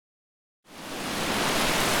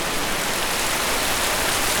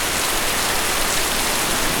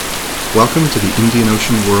Welcome to the Indian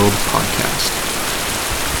Ocean World podcast.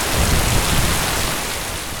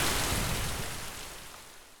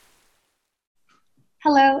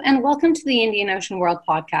 Hello, and welcome to the Indian Ocean World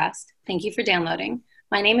podcast. Thank you for downloading.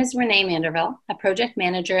 My name is Renee Manderville, a project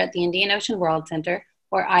manager at the Indian Ocean World Center,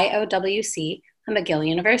 or IOWC, at McGill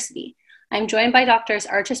University. I'm joined by Drs.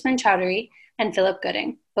 Archesman Chowdhury and Philip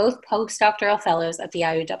Gooding, both postdoctoral fellows at the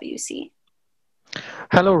IOWC.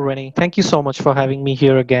 Hello, Renee. Thank you so much for having me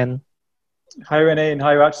here again. Hi, Renee, and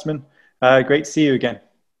hi, Archesman. Great to see you again.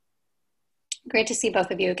 Great to see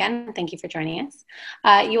both of you again. Thank you for joining us.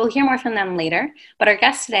 You will hear more from them later, but our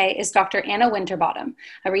guest today is Dr. Anna Winterbottom,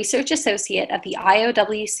 a research associate at the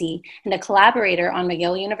IOWC and a collaborator on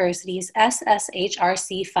McGill University's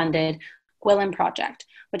SSHRC-funded Gwilym project,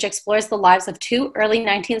 which explores the lives of two early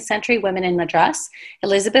 19th century women in Madras,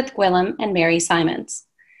 Elizabeth Gwilym and Mary Simons.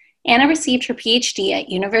 Anna received her PhD at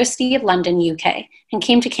University of London, UK, and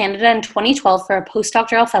came to Canada in 2012 for a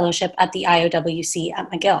postdoctoral fellowship at the IOWC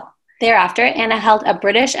at McGill. Thereafter, Anna held a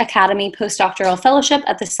British Academy postdoctoral fellowship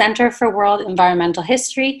at the Centre for World Environmental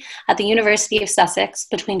History at the University of Sussex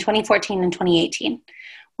between 2014 and 2018.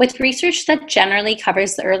 With research that generally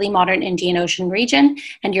covers the early modern Indian Ocean region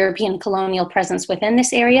and European colonial presence within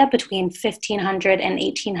this area between 1500 and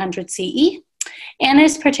 1800 CE, Anna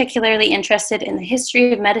is particularly interested in the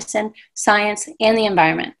history of medicine, science, and the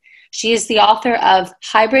environment. She is the author of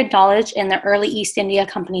Hybrid Knowledge in the Early East India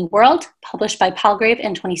Company World, published by Palgrave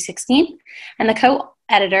in 2016, and the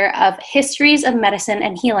co-editor of Histories of Medicine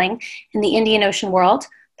and Healing in the Indian Ocean World,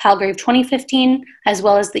 Palgrave 2015, as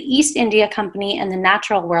well as the East India Company and the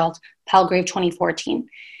Natural World, Palgrave 2014.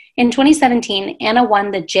 In 2017, Anna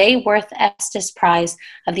won the J. Worth Estes Prize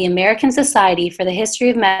of the American Society for the History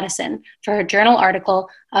of Medicine for her journal article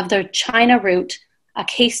of the China Route, a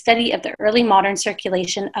case study of the early modern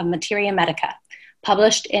circulation of materia medica,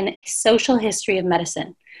 published in Social History of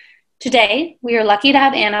Medicine. Today, we are lucky to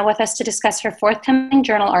have Anna with us to discuss her forthcoming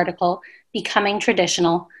journal article, Becoming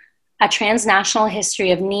Traditional, a Transnational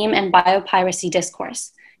History of Neem and Biopiracy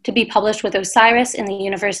Discourse, to be published with Osiris in the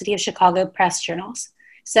University of Chicago Press Journals.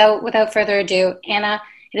 So without further ado, Anna,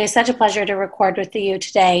 it is such a pleasure to record with you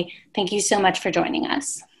today. Thank you so much for joining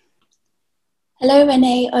us. Hello,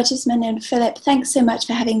 Renee, Archesman, and Philip. Thanks so much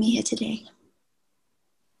for having me here today.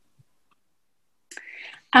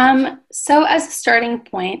 So as a starting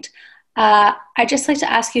point, I'd just like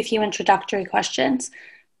to ask you a few introductory questions.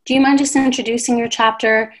 Do you mind just introducing your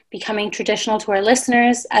chapter, Becoming Traditional, to our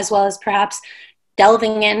listeners, as well as perhaps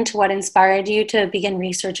delving into what inspired you to begin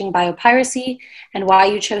researching biopiracy and why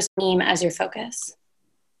you chose Neem as your focus?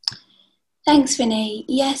 Thanks, Renee.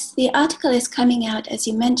 Yes, the article is coming out, as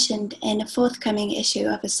you mentioned, in a forthcoming issue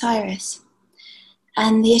of Osiris.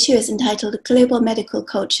 And the issue is entitled Global Medical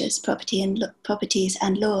Cultures, Properties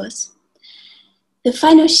and Laws. The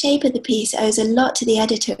final shape of the piece owes a lot to the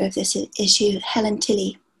editor of this issue, Helen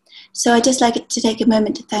Tilley. So I'd just like to take a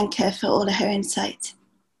moment to thank her for all of her insights.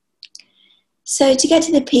 So to get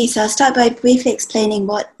to the piece, I'll start by briefly explaining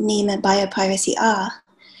what Neem and biopiracy are,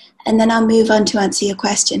 and then I'll move on to answer your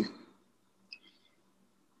question.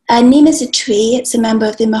 Neem is a tree. It's a member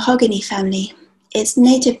of the mahogany family. It's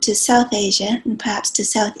native to South Asia and perhaps to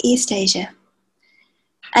Southeast Asia.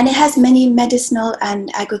 And it has many medicinal and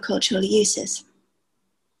agricultural uses.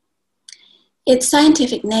 Its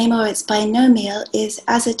scientific name, or its binomial, is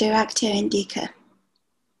Azadirachta indica.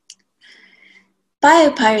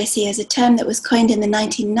 Biopiracy is a term that was coined in the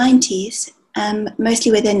 1990s,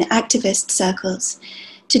 mostly within activist circles,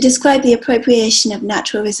 to describe the appropriation of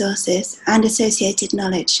natural resources and associated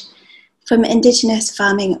knowledge from indigenous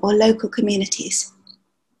farming or local communities.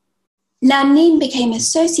 Now, Neem became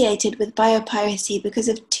associated with biopiracy because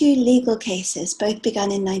of two legal cases, both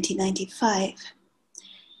begun in 1995,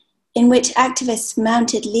 in which activists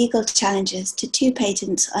mounted legal challenges to two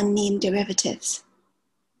patents on Neem derivatives.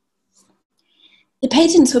 The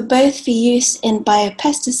patents were both for use in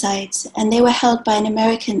biopesticides, and they were held by an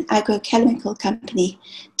American agrochemical company,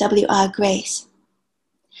 W.R. Grace.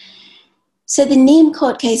 So the Neem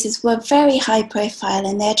court cases were very high profile,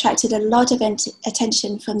 and they attracted a lot of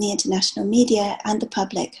attention from the international media and the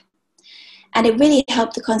public. And it really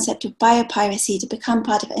helped the concept of biopiracy to become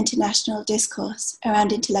part of international discourse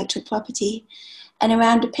around intellectual property and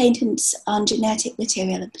around the patents on genetic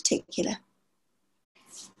material in particular.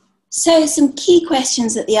 So some key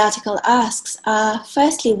questions that the article asks are,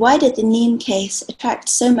 firstly, why did the Neem case attract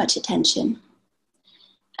so much attention?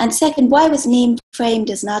 And second, why was Neem framed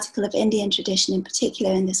as an article of Indian tradition in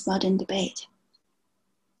particular in this modern debate?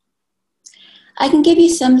 I can give you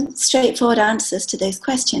some straightforward answers to those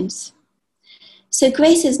questions. So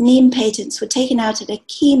Grace's Neem patents were taken out at a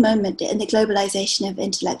key moment in the globalization of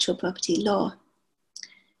intellectual property law.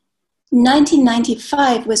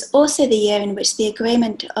 1995 was also the year in which the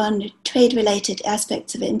Agreement on Trade-Related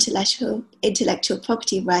Aspects of Intellectual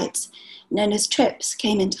Property Rights, known as TRIPS,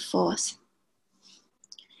 came into force.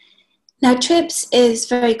 Now, TRIPS is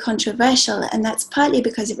very controversial, and that's partly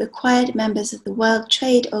because it required members of the World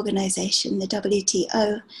Trade Organization, the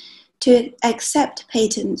WTO, to accept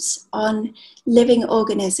patents on living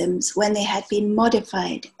organisms when they had been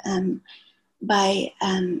modified by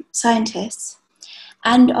scientists,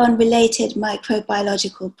 and on related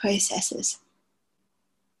microbiological processes.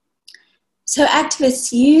 So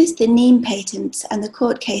activists used the Neem patents and the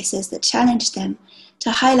court cases that challenged them to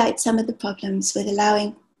highlight some of the problems with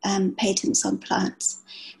allowing patents on plants,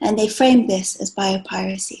 and they framed this as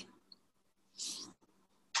biopiracy.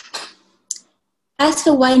 As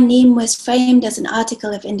for why Neem was framed as an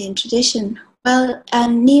article of Indian tradition, well,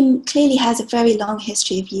 Neem clearly has a very long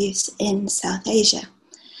history of use in South Asia,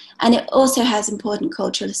 and it also has important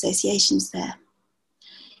cultural associations there.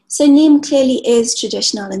 So Neem clearly is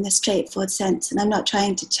traditional in the straightforward sense, and I'm not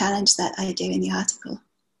trying to challenge that idea in the article.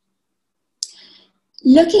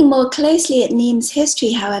 Looking more closely at Neem's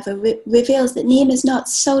history, however, reveals that Neem is not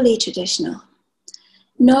solely traditional,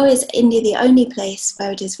 nor is India the only place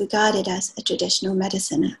where it is regarded as a traditional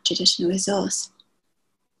medicine, a traditional resource.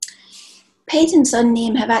 Patents on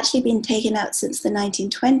Neem have actually been taken out since the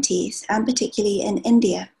 1920s, and particularly in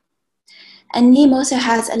India. And Neem also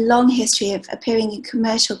has a long history of appearing in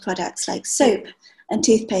commercial products like soap and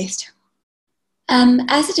toothpaste.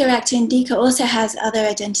 As a director, Indika also has other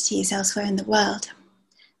identities elsewhere in the world.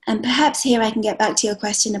 And perhaps here I can get back to your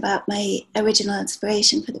question about my original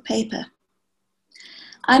inspiration for the paper.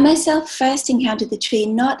 I myself first encountered the tree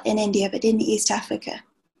not in India but in East Africa,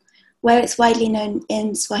 where it's widely known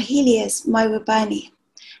in Swahili as Mwarobaini,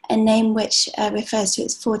 a name which refers to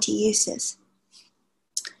its 40 uses.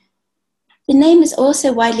 The name is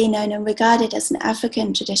also widely known and regarded as an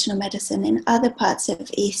African traditional medicine in other parts of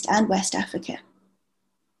East and West Africa.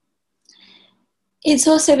 It's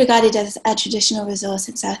also regarded as a traditional resource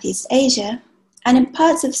in Southeast Asia, and in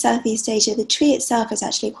parts of Southeast Asia, the tree itself is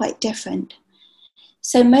actually quite different.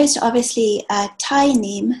 So most obviously, Thai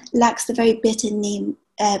neem lacks the very bitter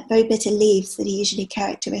leaves that are usually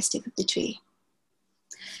characteristic of the tree.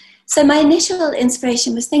 So my initial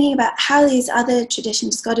inspiration was thinking about how these other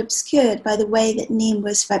traditions got obscured by the way that neem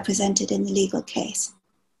was represented in the legal case.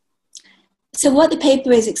 So what the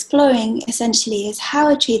paper is exploring essentially is how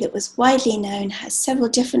a tree that was widely known has several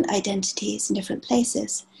different identities in different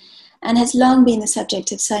places and has long been the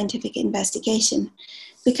subject of scientific investigation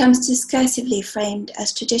becomes discursively framed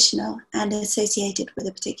as traditional and associated with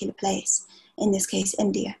a particular place, in this case,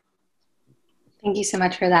 India. Thank you so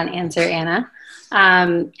much for that answer, Anna,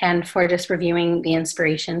 and for just reviewing the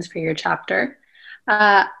inspirations for your chapter.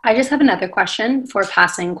 I just have another question for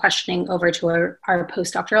passing questioning over to our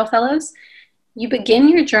postdoctoral fellows. You begin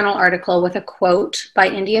your journal article with a quote by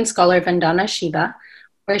Indian scholar Vandana Shiva,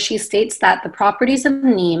 where she states that the properties of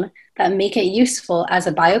neem that make it useful as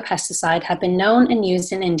a biopesticide have been known and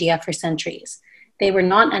used in India for centuries. They were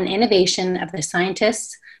not an innovation of the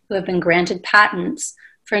scientists who have been granted patents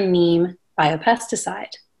for neem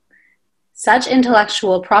biopesticide. Such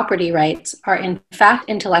intellectual property rights are in fact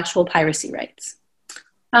intellectual piracy rights.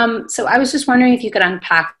 So I was just wondering if you could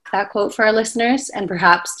unpack that quote for our listeners and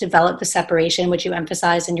perhaps develop the separation which you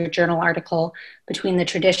emphasize in your journal article between the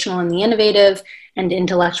traditional and the innovative and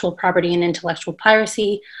intellectual property and intellectual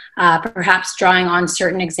piracy, perhaps drawing on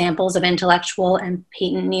certain examples of intellectual and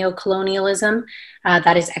patent neocolonialism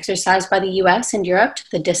that is exercised by the US and Europe to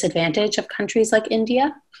the disadvantage of countries like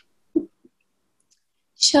India.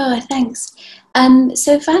 Sure, thanks.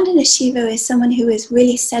 So Vandana Shiva is someone who is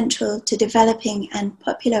really central to developing and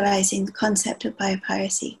popularizing the concept of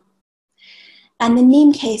biopiracy. And the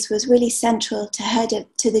Neem case was really central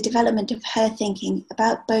to the development of her thinking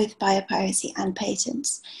about both biopiracy and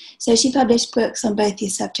patents. So she published books on both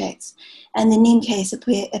these subjects, and the Neem case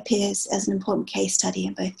appears as an important case study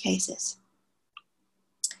in both cases.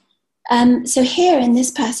 So here in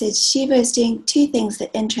this passage, Shiva is doing two things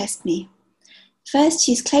that interest me. First,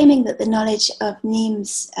 she's claiming that the knowledge of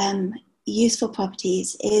Neem's useful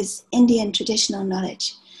properties is Indian traditional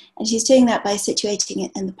knowledge, and she's doing that by situating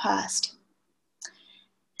it in the past.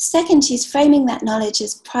 Second, she's framing that knowledge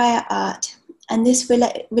as prior art, and this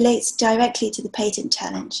relates directly to the patent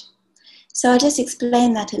challenge. So I'll just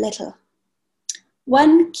explain that a little.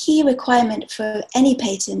 One key requirement for any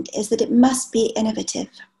patent is that it must be innovative.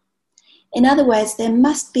 In other words, there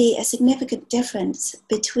must be a significant difference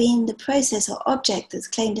between the process or object that's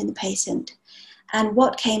claimed in the patent and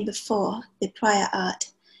what came before the prior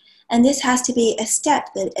art. And this has to be a step,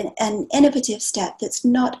 an innovative step that's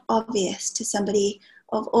not obvious to somebody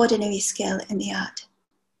of ordinary skill in the art.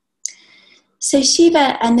 So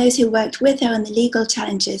Shiva and those who worked with her on the legal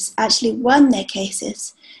challenges actually won their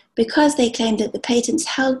cases because they claimed that the patents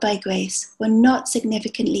held by Grace were not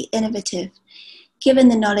significantly innovative, given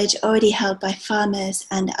the knowledge already held by farmers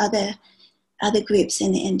and other groups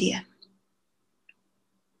in India.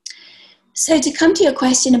 So to come to your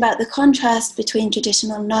question about the contrast between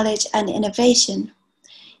traditional knowledge and innovation,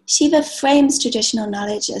 Shiva frames traditional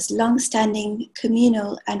knowledge as long-standing,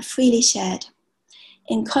 communal, and freely shared,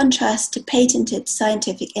 in contrast to patented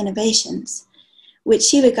scientific innovations, which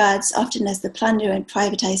she regards often as the plunder and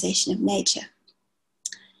privatization of nature.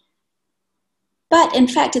 But in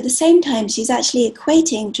fact, at the same time, she's actually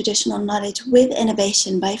equating traditional knowledge with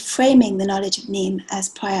innovation by framing the knowledge of Neem as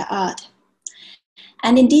prior art.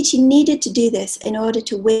 And indeed, she needed to do this in order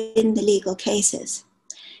to win the legal cases.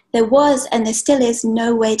 There was, and there still is,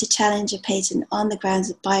 no way to challenge a patent on the grounds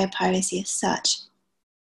of biopiracy as such.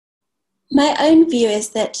 My own view is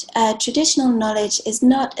that traditional knowledge is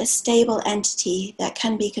not a stable entity that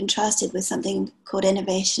can be contrasted with something called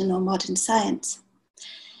innovation or modern science.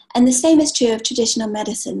 And the same is true of traditional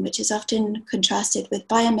medicine, which is often contrasted with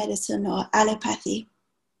biomedicine or allopathy.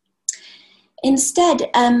 Instead,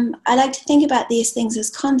 I like to think about these things as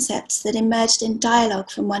concepts that emerged in dialogue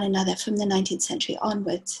from one another from the 19th century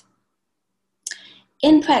onwards.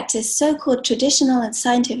 In practice, so-called traditional and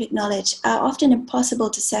scientific knowledge are often impossible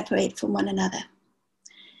to separate from one another.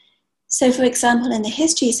 So, for example, in the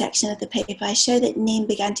history section of the paper, I show that Neem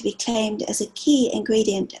began to be claimed as a key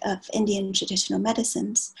ingredient of Indian traditional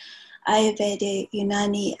medicines, Ayurveda,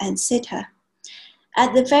 Unani, and Siddha,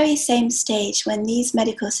 at the very same stage when these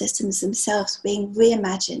medical systems themselves were being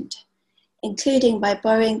reimagined, including by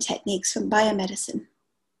borrowing techniques from biomedicine.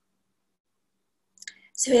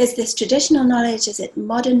 So is this traditional knowledge? Is it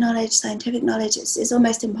modern knowledge, scientific knowledge? It's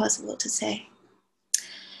almost impossible to say.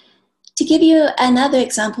 To give you another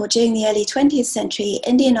example, during the early 20th century,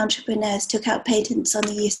 Indian entrepreneurs took out patents on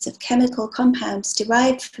the use of chemical compounds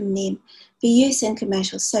derived from neem for use in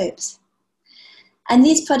commercial soaps. And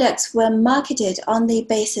these products were marketed on the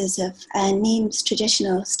basis of neem's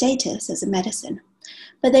traditional status as a medicine,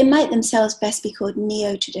 but they might themselves best be called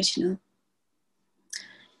neo-traditional.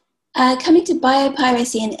 Coming to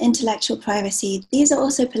biopiracy and intellectual privacy, these are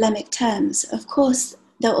also polemic terms,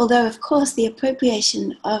 although of course the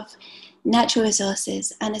appropriation of natural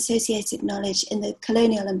resources and associated knowledge in the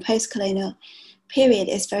colonial and post-colonial period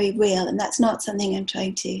is very real, and that's not something I'm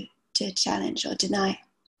trying to challenge or deny.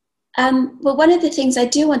 But one of the things I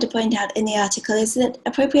do want to point out in the article is that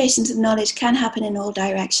appropriations of knowledge can happen in all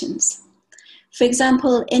directions. For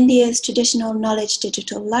example, India's traditional knowledge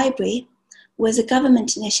digital library was a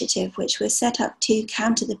government initiative which was set up to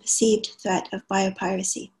counter the perceived threat of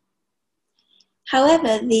biopiracy.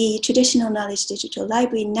 However, the traditional knowledge digital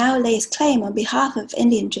library now lays claim on behalf of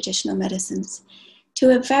Indian traditional medicines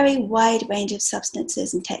to a very wide range of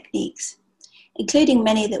substances and techniques, including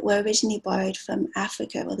many that were originally borrowed from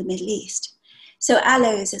Africa or the Middle East. So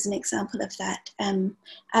aloes is an example of that.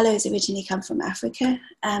 Aloes originally come from Africa,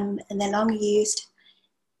 and they're long used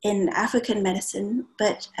in African medicine,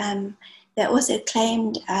 but they're also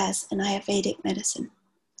claimed as an Ayurvedic medicine.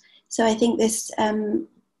 So I think this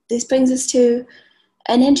brings us to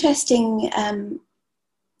an interesting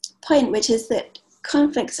point, which is that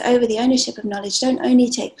conflicts over the ownership of knowledge don't only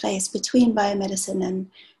take place between biomedicine and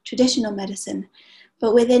traditional medicine,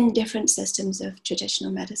 but within different systems of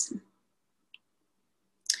traditional medicine.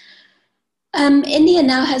 India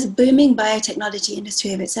now has a booming biotechnology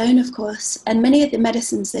industry of its own, of course, and many of the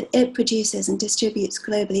medicines that it produces and distributes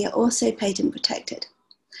globally are also patent protected.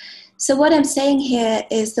 So what I'm saying here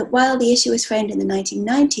is that while the issue was framed in the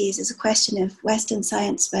 1990s as a question of Western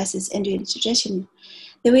science versus Indian tradition,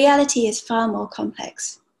 the reality is far more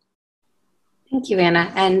complex. Thank you,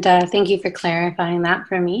 Anna, and thank you for clarifying that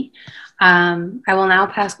for me. I will now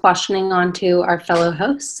pass questioning on to our fellow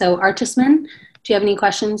hosts. So Artisman, do you have any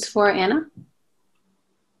questions for Anna?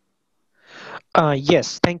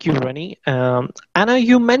 Yes, thank you, Rennie. Anna,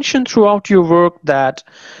 you mentioned throughout your work that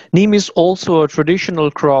neem is also a traditional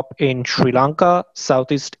crop in Sri Lanka,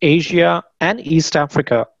 Southeast Asia, and East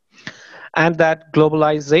Africa, and that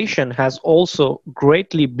globalization has also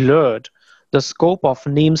greatly blurred the scope of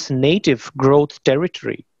neem's native growth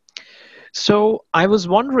territory. So I was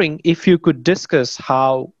wondering if you could discuss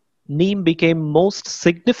how neem became most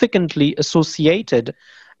significantly associated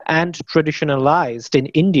and traditionalized in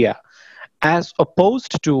India, as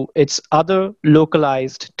opposed to its other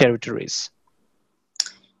localized territories.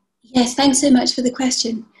 Yes, thanks so much for the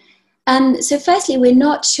question. So firstly, we're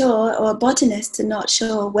not sure, or botanists are not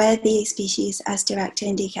sure, where the species Asteracta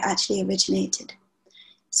indica actually originated.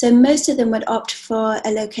 So most of them would opt for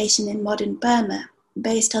a location in modern Burma,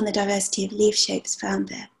 based on the diversity of leaf shapes found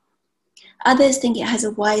there. Others think it has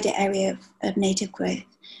a wider area of native growth,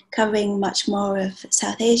 covering much more of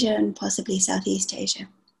South Asia and possibly Southeast Asia.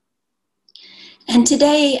 And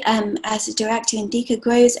today, Asteracta indica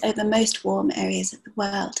grows over most warm areas of the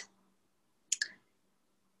world.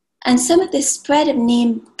 And some of the spread of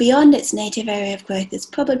neem beyond its native area of growth is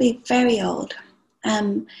probably very old.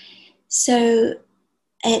 For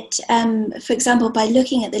example, by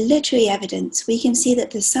looking at the literary evidence, we can see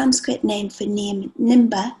that the Sanskrit name for neem,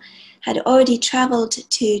 nimba, had already traveled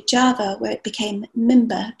to Java, where it became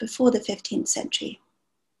mimba before the 15th century.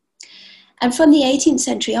 And from the 18th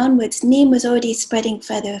century onwards, neem was already spreading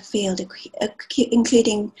further afield,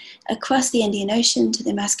 including across the Indian Ocean to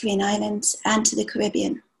the Mascarene Islands and to the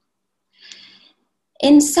Caribbean.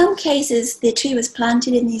 In some cases, the tree was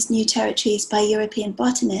planted in these new territories by European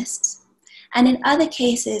botanists, and in other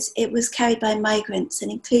cases, it was carried by migrants,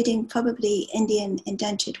 and including probably Indian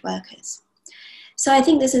indentured workers. So I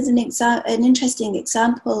think this is an interesting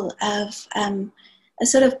example of a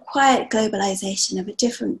sort of quiet globalization, of a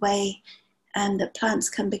different way that plants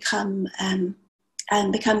can become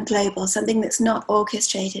global, something that's not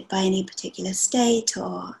orchestrated by any particular state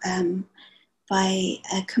or by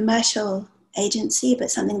a commercial agency,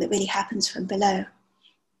 but something that really happens from below.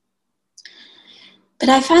 But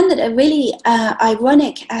I found that a really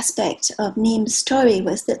ironic aspect of Neem's story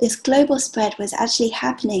was that this global spread was actually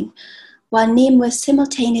happening while Neem was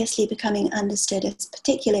simultaneously becoming understood as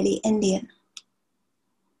particularly Indian.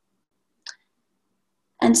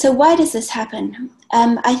 And so why does this happen?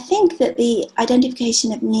 I think that the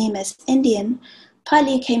identification of Neem as Indian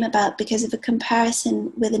partly came about because of a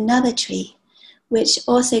comparison with another tree, which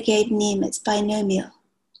also gave Neem its binomial.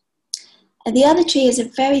 And the other tree is a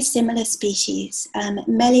very similar species,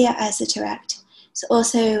 Melia azadirachta. It's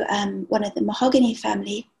also one of the mahogany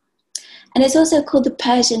family, and it's also called the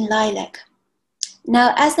Persian lilac.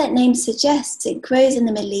 Now, as that name suggests, it grows in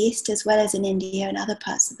the Middle East as well as in India and other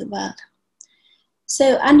parts of the world.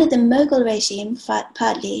 So under the Mughal regime,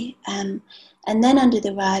 partly, and then under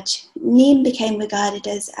the Raj, Neem became regarded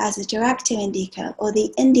as Azadirachta indica, or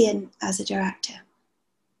the Indian Azadirachta.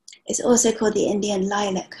 It's also called the Indian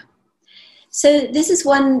lilac. So this is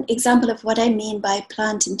one example of what I mean by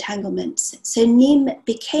plant entanglements. So Neem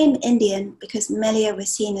became Indian because Melia was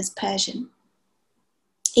seen as Persian,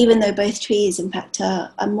 even though both trees, in fact,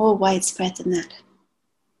 are more widespread than that.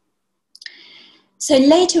 So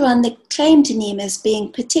later on, the claim to Neem as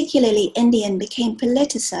being particularly Indian became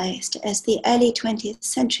politicized as the early 20th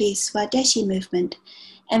century Swadeshi movement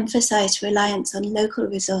emphasized reliance on local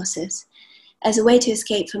resources as a way to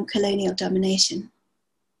escape from colonial domination.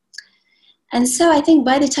 And so I think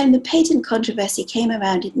by the time the patent controversy came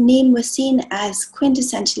around, Neem was seen as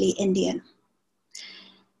quintessentially Indian.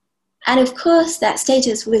 And of course, that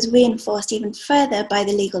status was reinforced even further by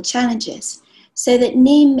the legal challenges, so that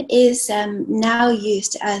Neem is now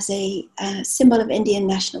used as a symbol of Indian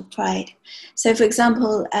national pride. So for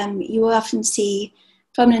example, you will often see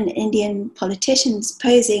prominent Indian politicians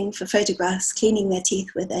posing for photographs, cleaning their teeth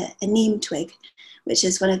with a neem twig, which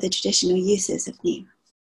is one of the traditional uses of neem.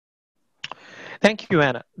 Thank you,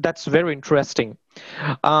 Anna. That's very interesting.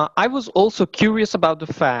 I was also curious about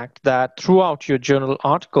the fact that throughout your journal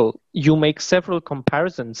article, you make several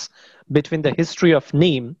comparisons between the history of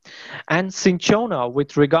Neem and cinchona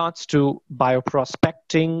with regards to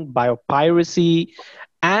bioprospecting, biopiracy,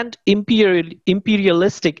 and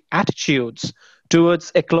imperialistic attitudes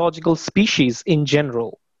towards ecological species in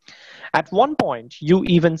general. At one point, you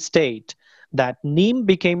even state that Neem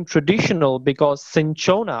became traditional because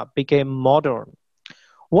cinchona became modern.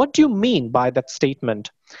 What do you mean by that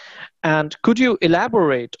statement? And could you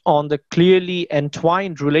elaborate on the clearly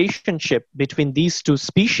entwined relationship between these two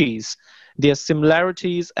species, their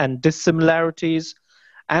similarities and dissimilarities,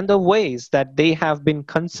 and the ways that they have been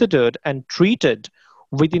considered and treated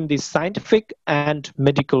within the scientific and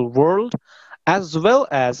medical world, as well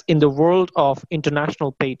as in the world of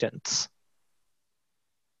international patents?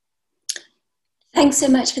 Thanks so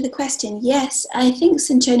much for the question. Yes, I think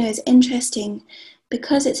cinchona is interesting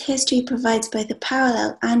because its history provides both a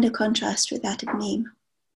parallel and a contrast with that of Neem.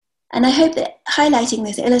 And I hope that highlighting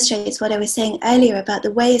this illustrates what I was saying earlier about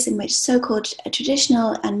the ways in which so-called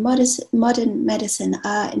traditional and modern medicine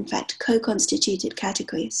are in fact co-constituted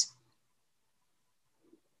categories.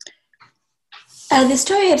 The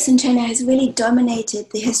story of cinchona has really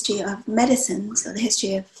dominated the history of medicines, or the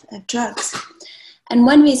history of drugs. And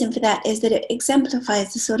one reason for that is that it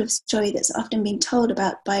exemplifies the sort of story that's often been told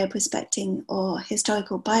about bioprospecting or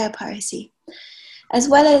historical biopiracy, as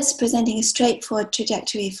well as presenting a straightforward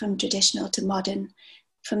trajectory from traditional to modern,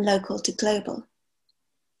 from local to global.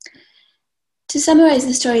 To summarize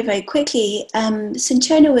the story very quickly,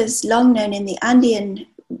 cinchona was long known in the Andean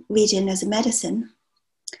region as a medicine.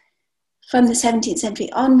 From the 17th century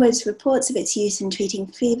onwards, reports of its use in treating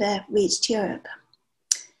fever reached Europe.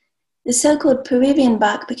 The so-called Peruvian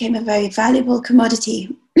bark became a very valuable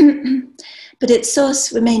commodity, but its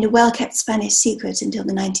source remained a well-kept Spanish secret until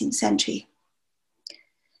the 19th century.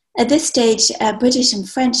 At this stage, British and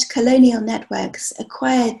French colonial networks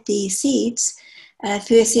acquired the seeds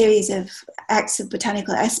through a series of acts of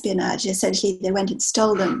botanical espionage. Essentially, they went and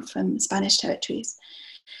stole them from Spanish territories.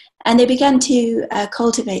 And they began to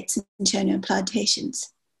cultivate cinchona in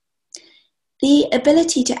plantations. The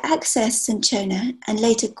ability to access cinchona and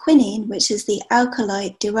later quinine, which is the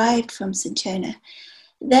alkaloid derived from cinchona,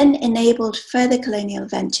 then enabled further colonial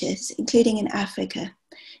ventures, including in Africa,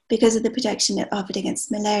 because of the protection it offered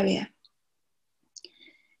against malaria.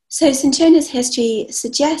 So cinchona's history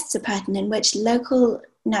suggests a pattern in which local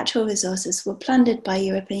natural resources were plundered by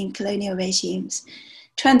European colonial regimes,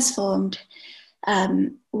 transformed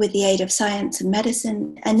with the aid of science and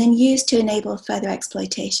medicine, and then used to enable further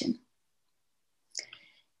exploitation.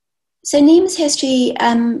 So Neem's history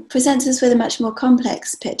presents us with a much more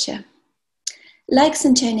complex picture. Like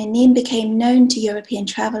cinchona, Neem became known to European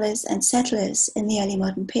travelers and settlers in the early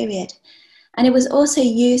modern period, and it was also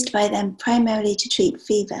used by them primarily to treat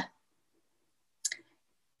fever.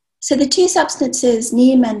 So the two substances,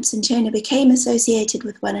 Neem and cinchona, became associated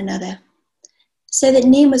with one another, so that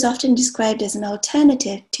Neem was often described as an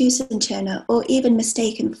alternative to cinchona or even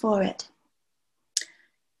mistaken for it.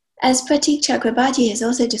 As Pratik Chakrabarty has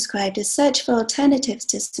also described, a search for alternatives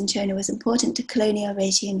to cinchona was important to colonial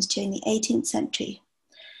regimes during the 18th century.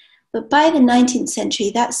 But by the 19th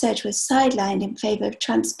century, that search was sidelined in favor of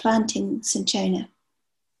transplanting cinchona.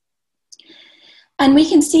 And we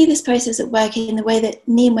can see this process at work in the way that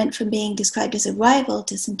Neem went from being described as a rival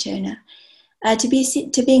to cinchona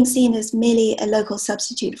to being seen as merely a local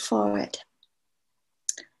substitute for it.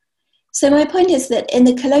 So my point is that in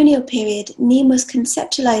the colonial period, Neem was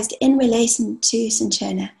conceptualized in relation to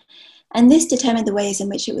cinchona, and this determined the ways in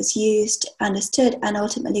which it was used, understood, and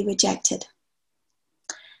ultimately rejected.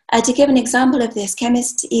 To give an example of this,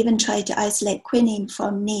 chemists even tried to isolate quinine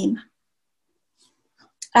from Neem.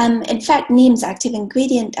 In fact, Neem's active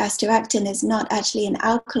ingredient, asteractin, is not actually an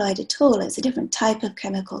alkaloid at all. It's a different type of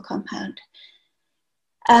chemical compound.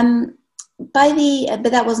 But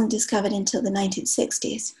that wasn't discovered until the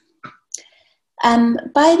 1960s.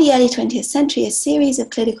 By the early 20th century, a series of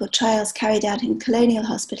clinical trials carried out in colonial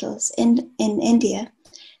hospitals in India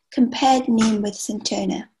compared Neem with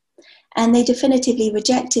cinchona, and they definitively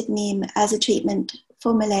rejected Neem as a treatment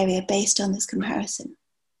for malaria based on this comparison.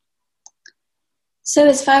 So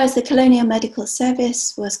as far as the colonial medical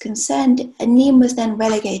service was concerned, Neem was then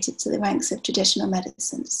relegated to the ranks of traditional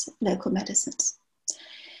medicines, local medicines.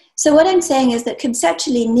 So what I'm saying is that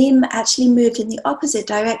conceptually, Neem actually moved in the opposite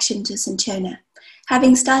direction to cinchona.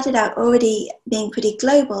 Having started out already being pretty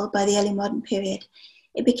global by the early modern period,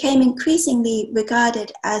 it became increasingly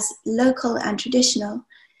regarded as local and traditional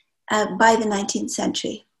by the 19th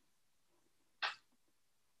century.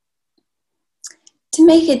 To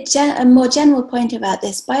make a more general point about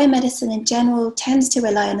this, biomedicine in general tends to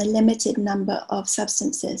rely on a limited number of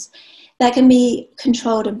substances that can be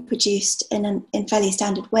controlled and produced in fairly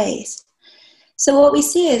standard ways. So what we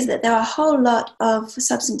see is that there are a whole lot of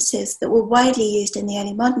substances that were widely used in the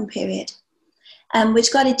early modern period,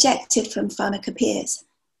 which got ejected from pharmacopoeias.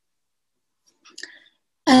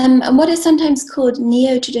 And what are sometimes called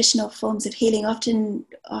neo-traditional forms of healing often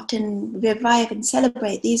revive and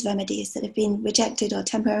celebrate these remedies that have been rejected or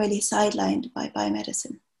temporarily sidelined by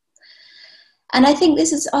biomedicine. And I think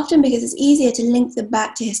this is often because it's easier to link them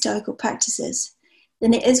back to historical practices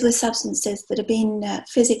than it is with substances that have been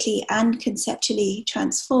physically and conceptually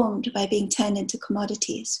transformed by being turned into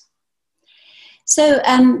commodities. So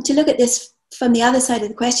to look at this from the other side of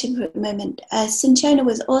the question for a moment, cinchona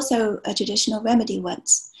was also a traditional remedy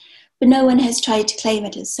once, but no one has tried to claim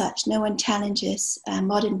it as such. No one challenges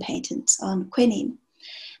modern patents on quinine,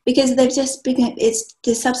 because they've just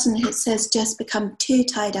the substance has just become too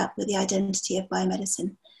tied up with the identity of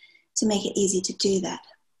biomedicine to make it easy to do that.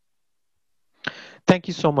 Thank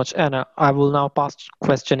you so much, Anna. I will now pass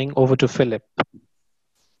questioning over to Philip.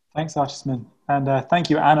 Thanks, Archisman. And thank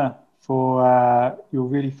you, Anna, for your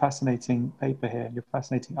really fascinating paper here, your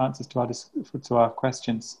fascinating answers to our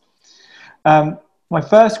questions. My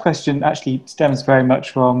first question actually stems very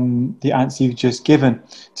much from the answer you've just given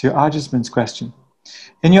to Arjasman's question.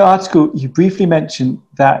 In your article, you briefly mentioned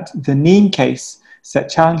that the Neem case set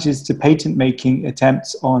challenges to patent-making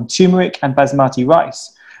attempts on turmeric and basmati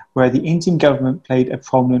rice, where the Indian government played a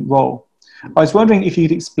prominent role. I was wondering if you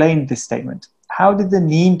could explain this statement. How did the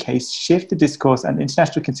Neem case shift the discourse and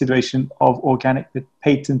international consideration of organic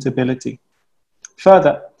patentability?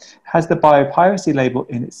 Further, has the biopiracy label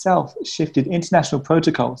in itself shifted international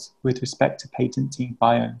protocols with respect to patenting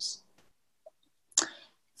biomes?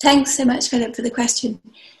 Thanks so much, Philip, for the question.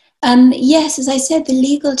 Yes, as I said, the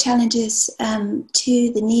legal challenges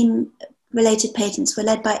to the Neem-related patents were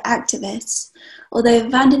led by activists, although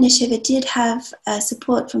Vandana Shiva did have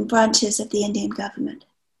support from branches of the Indian government.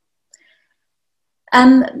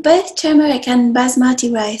 Both turmeric and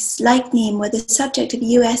basmati rice, like Neem, were the subject of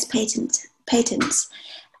US patents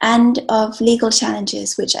and of legal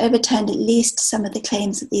challenges which overturned at least some of the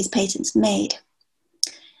claims that these patents made.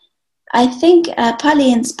 I think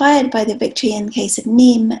partly inspired by the victory in the case of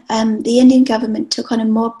Neem, the Indian government took on a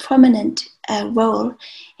more prominent role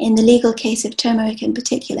in the legal case of turmeric in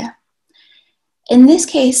particular. In this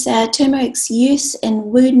case, turmeric's use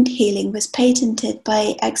in wound healing was patented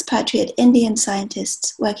by expatriate Indian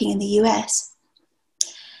scientists working in the US.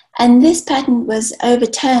 And this patent was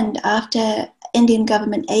overturned after Indian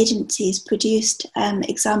government agencies produced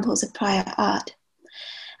examples of prior art.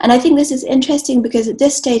 And I think this is interesting because at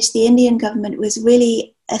this stage, the Indian government was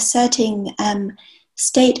really asserting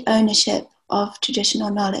state ownership of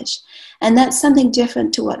traditional knowledge. And that's something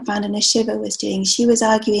different to what Vandana Shiva was doing. She was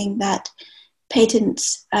arguing that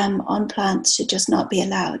patents on plants should just not be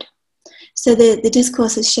allowed. So the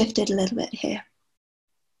discourse has shifted a little bit here.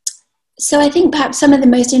 So I think perhaps some of the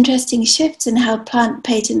most interesting shifts in how plant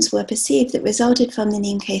patents were perceived that resulted from the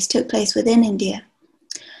Neem case took place within India.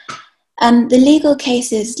 The legal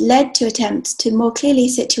cases led to attempts to more clearly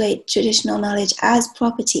situate traditional knowledge as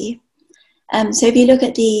property. So if you look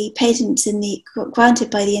at the patents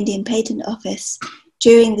granted by the Indian Patent Office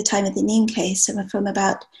during the time of the Neem case, from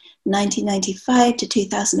about 1995 to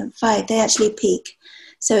 2005, they actually peak.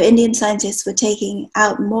 So Indian scientists were taking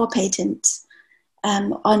out more patents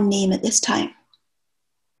on Neem at this time.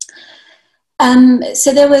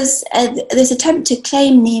 So there was this attempt to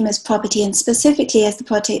claim Neem as property, and specifically as the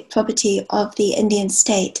property of the Indian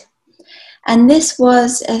state. And this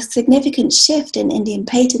was a significant shift in Indian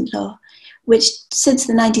patent law, which since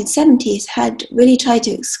the 1970s had really tried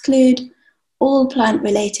to exclude all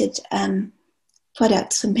plant-related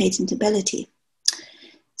products from patentability.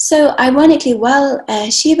 So ironically, while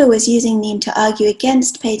Shiva was using Neem to argue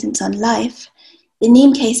against patents on life, the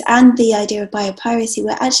Neem case and the idea of biopiracy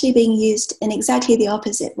were actually being used in exactly the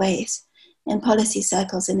opposite ways in policy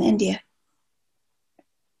circles in India.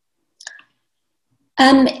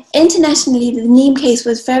 Internationally, the Neem case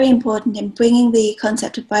was very important in bringing the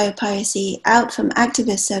concept of biopiracy out from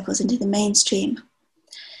activist circles into the mainstream.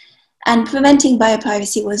 And preventing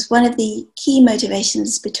biopiracy was one of the key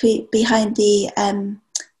motivations behind the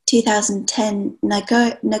 2010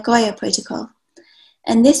 Nagoya Protocol.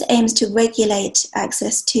 And this aims to regulate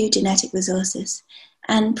access to genetic resources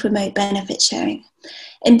and promote benefit sharing.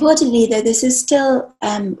 Importantly, though, this is still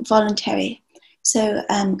voluntary, so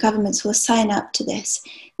governments will sign up to this.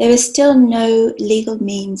 There is still no legal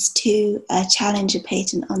means to challenge a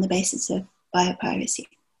patent on the basis of biopiracy.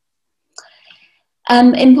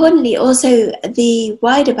 Importantly, also, the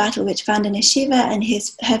wider battle which Vandana Shiva and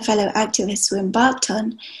her fellow activists were embarked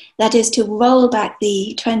on, that is to roll back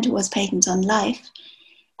the trend towards patents on life,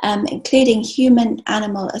 including human,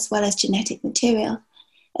 animal, as well as genetic material,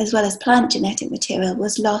 as well as plant genetic material,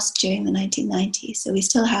 was lost during the 1990s. So we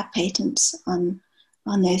still have patents on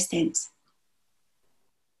those things.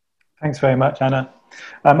 Thanks very much, Anna.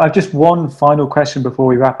 I've just one final question before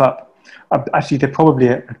we wrap up. Actually, they're probably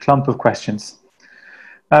a clump of questions.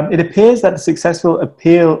 It appears that the successful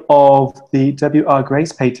appeal of the W.R.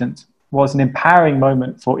 Grace patent was an empowering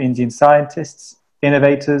moment for Indian scientists,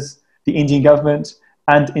 innovators, the Indian government,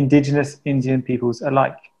 and indigenous Indian peoples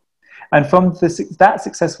alike. And from that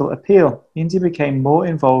successful appeal, India became more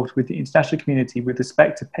involved with the international community with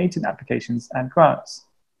respect to patent applications and grants.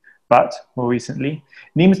 But more recently,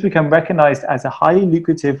 Neem has become recognized as a highly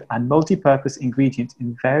lucrative and multi-purpose ingredient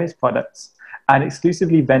in various products and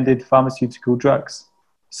exclusively vended pharmaceutical drugs.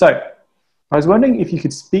 So, I was wondering if you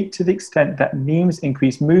could speak to the extent that Neem's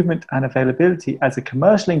increased movement and availability as a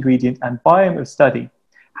commercial ingredient and biome of study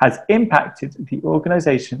has impacted the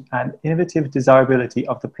organization and innovative desirability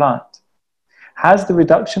of the plant. Has the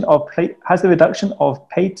reduction of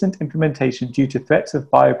patent implementation due to threats of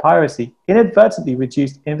biopiracy inadvertently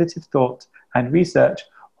reduced innovative thought and research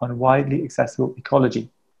on widely accessible ecology.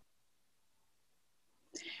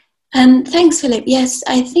 Thanks, Philip. Yes,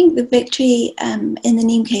 I think the victory in the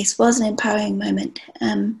Neem case was an empowering moment.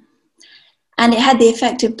 And it had the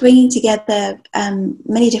effect of bringing together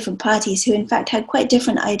many different parties who in fact had quite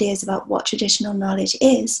different ideas about what traditional knowledge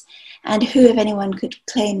is and who, if anyone,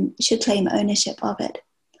 should claim ownership of it.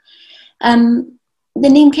 The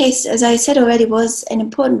Neem case, as I said already, was an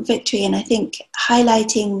important victory, and I think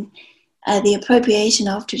highlighting the appropriation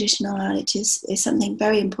of traditional knowledge is something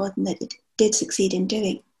very important that it did succeed in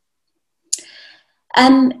doing.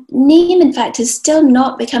 Neem, in fact, has still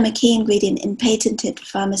not become a key ingredient in patented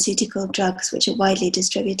pharmaceutical drugs which are widely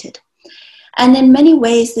distributed. And in many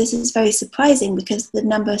ways, this is very surprising because of the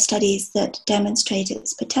number of studies that demonstrate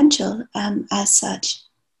its potential as such.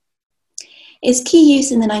 Its key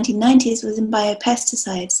use in the 1990s was in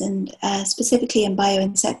biopesticides and specifically in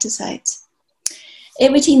bioinsecticides.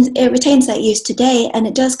 It retains that use today, and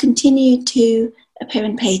it does continue to appear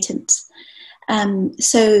in patents.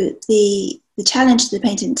 So the challenge to the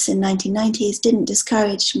patents in the 1990s didn't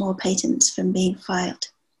discourage more patents from being filed.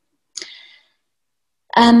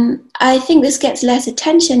 I think this gets less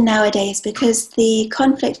attention nowadays because the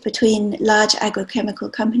conflict between large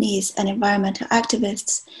agrochemical companies and environmental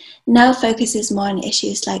activists now focuses more on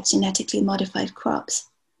issues like genetically modified crops.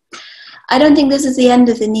 I don't think this is the end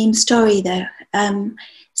of the Neem story though.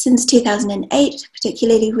 Since 2008,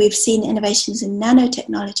 particularly, we've seen innovations in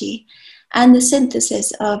nanotechnology and the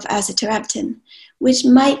synthesis of azadirachtin, which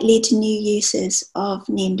might lead to new uses of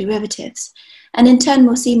Neem derivatives. And in turn,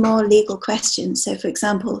 we'll see more legal questions. So, for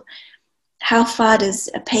example, how much does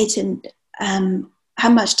a patent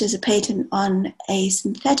on a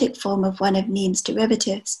synthetic form of one of Neem's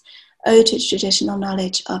derivatives owe to traditional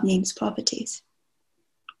knowledge of Neem's properties?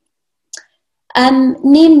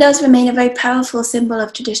 Neem does remain a very powerful symbol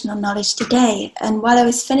of traditional knowledge today. And while I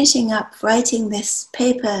was finishing up writing this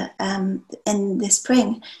paper in the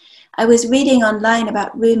spring, I was reading online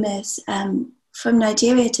about rumors from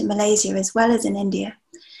Nigeria to Malaysia, as well as in India,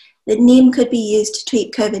 that Neem could be used to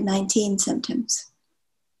treat COVID-19 symptoms.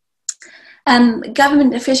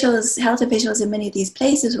 Government officials, health officials in many of these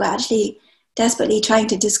places were actually desperately trying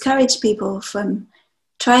to discourage people from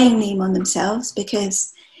trying Neem on themselves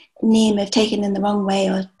because Neem, if taken in the wrong way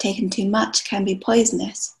or taken too much, can be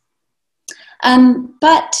poisonous.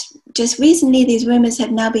 But just recently, these rumors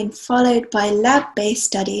have now been followed by lab-based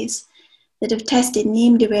studies that have tested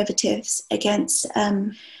Neem derivatives against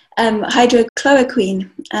hydrochloroquine,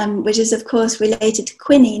 which is of course related to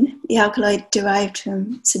quinine, the alkaloid derived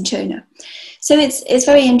from cinchona. So it's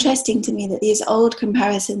very interesting to me that these old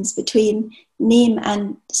comparisons between Neem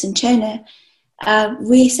and cinchona are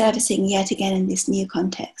resurfacing yet again in this new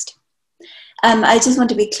context. I just want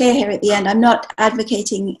to be clear here at the end, I'm not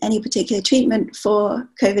advocating any particular treatment for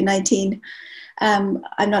COVID-19. I'm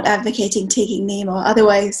not advocating taking Neem or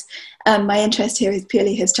otherwise. My interest here is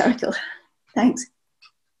purely historical. Thanks.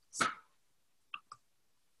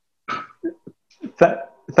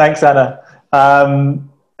 Thanks, Anna.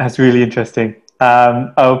 That's really interesting.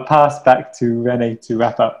 I'll pass back to Renee to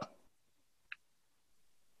wrap up.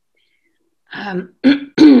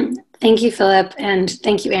 Thank you, Philip, and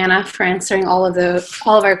thank you, Anna, for answering all of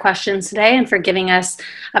our questions today and for giving us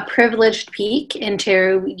a privileged peek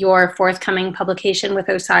into your forthcoming publication with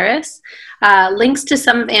Osiris. Links to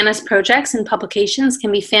some of Anna's projects and publications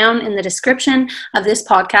can be found in the description of this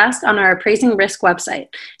podcast on our Appraising Risk website.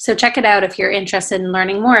 So check it out if you're interested in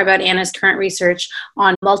learning more about Anna's current research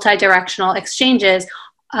on multi-directional exchanges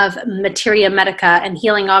of materia medica and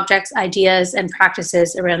healing objects, ideas, and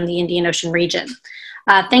practices around the Indian Ocean region.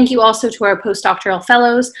 Thank you also to our postdoctoral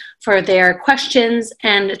fellows for their questions,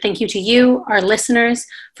 and thank you to you, our listeners,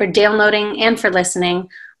 for downloading and for listening.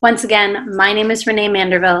 Once again, my name is Renee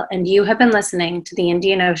Manderville, and you have been listening to the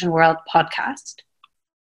Indian Ocean World podcast.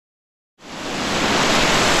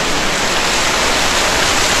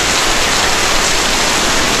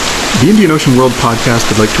 The Indian Ocean World podcast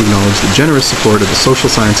would like to acknowledge the generous support of the Social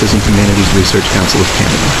Sciences and Humanities Research Council of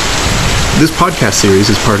Canada. This podcast series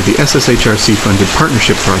is part of the SSHRC-funded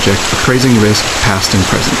partnership project Appraising Risk, Past and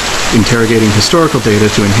Present, interrogating historical data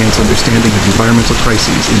to enhance understanding of environmental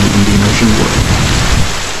crises in the Indian Ocean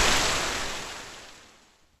world.